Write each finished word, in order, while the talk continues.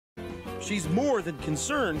She's more than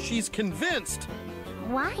concerned, she's convinced.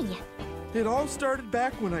 Why? It all started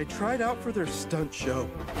back when I tried out for their stunt show.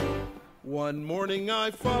 One morning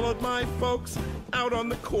I followed my folks out on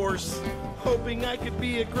the course, hoping I could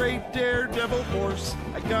be a great daredevil horse.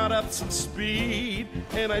 I got up some speed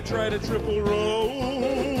and I tried a triple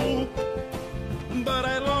roll, but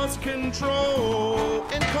I lost control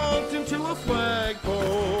and conked into a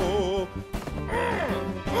flagpole.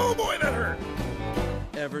 Oh boy, that hurt!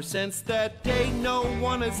 Ever since that day, no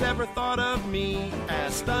one has ever thought of me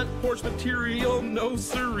as stunt horse material, no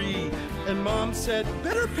siree. And Mom said,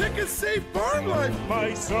 better pick a safe barn life,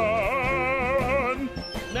 my son.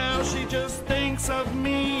 Now she just thinks of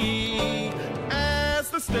me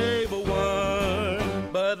as the stable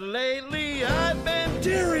one. But lately I've been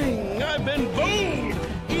daring, I've been bold,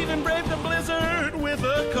 even braved the blizzard with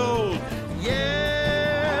a cold.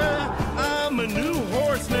 Yeah, I'm a new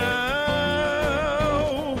horse now.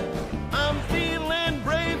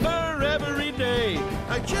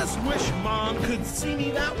 I just wish Mom could see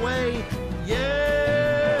me that way.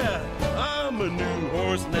 Yeah, I'm a new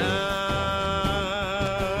horse now.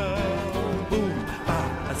 Ooh,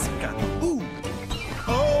 ah, asika, ooh.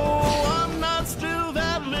 Oh, I'm not still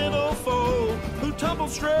that little foal who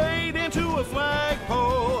tumbled straight into a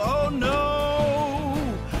flagpole. Oh no,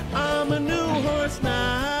 I'm a new horse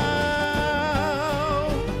now.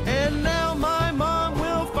 And now my mom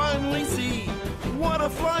will finally see what a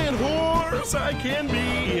flying horse I can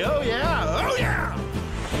be. Oh yeah, oh yeah!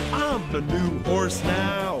 I'm the new horse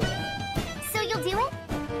now. So you'll do it?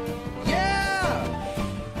 Yeah!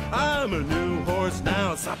 I'm a new horse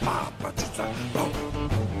now.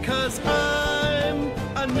 'Cause I'm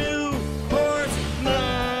a new